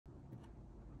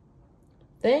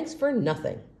Thanks for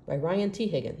Nothing by Ryan T.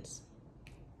 Higgins.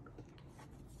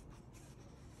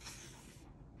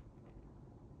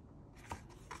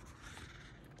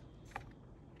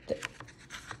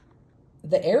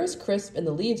 The air is crisp and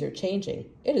the leaves are changing.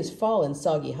 It is fall in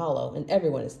Soggy Hollow, and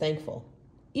everyone is thankful.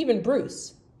 Even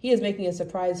Bruce. He is making a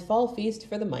surprise fall feast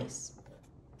for the mice.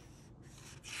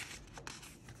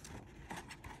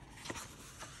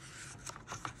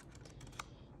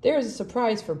 There is a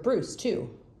surprise for Bruce, too.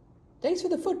 Thanks for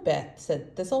the foot bath,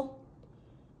 said Thistle.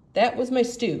 That was my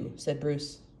stew, said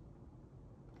Bruce.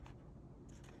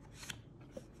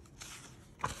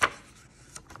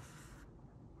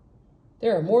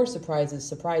 There are more surprising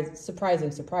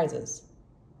surprises.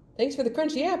 Thanks for the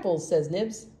crunchy apples, says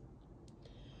Nibs.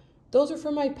 Those are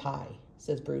for my pie,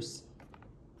 says Bruce.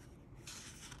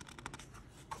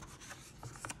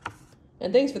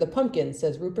 And thanks for the pumpkins,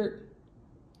 says Rupert.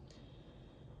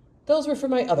 Those were for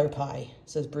my other pie,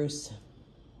 says Bruce.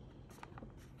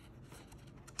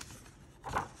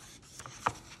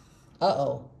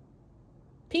 Uh-oh.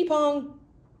 Pee-pong!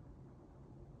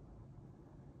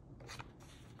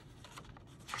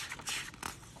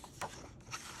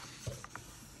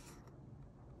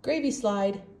 Gravy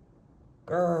slide.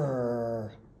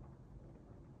 Grrr.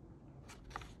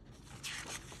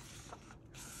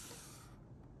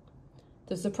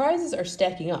 The surprises are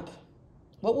stacking up.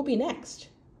 What will be next?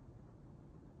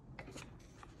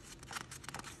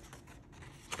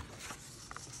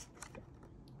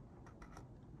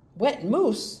 Wet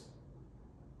moose?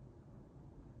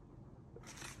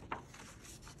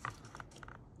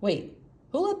 Wait,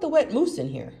 who let the wet moose in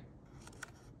here?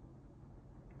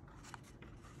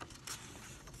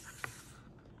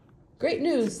 Great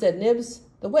news, said Nibs.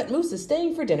 The wet moose is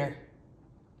staying for dinner.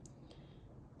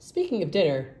 Speaking of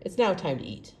dinner, it's now time to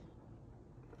eat.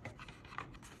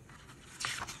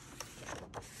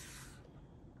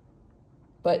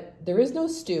 But there is no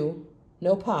stew,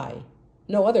 no pie,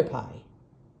 no other pie,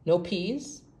 no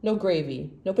peas, no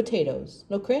gravy, no potatoes,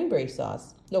 no cranberry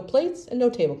sauce, no plates, and no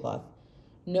tablecloth.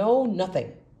 No,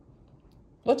 nothing.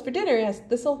 What's for dinner? Asked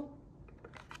Thistle.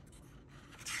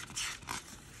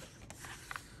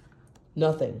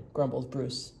 Nothing, grumbles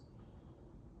Bruce.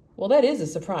 Well, that is a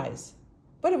surprise,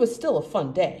 but it was still a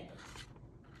fun day.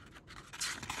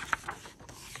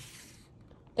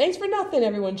 Thanks for nothing,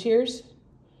 everyone cheers.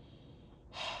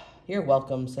 You're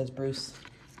welcome, says Bruce.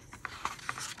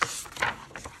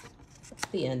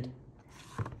 The end.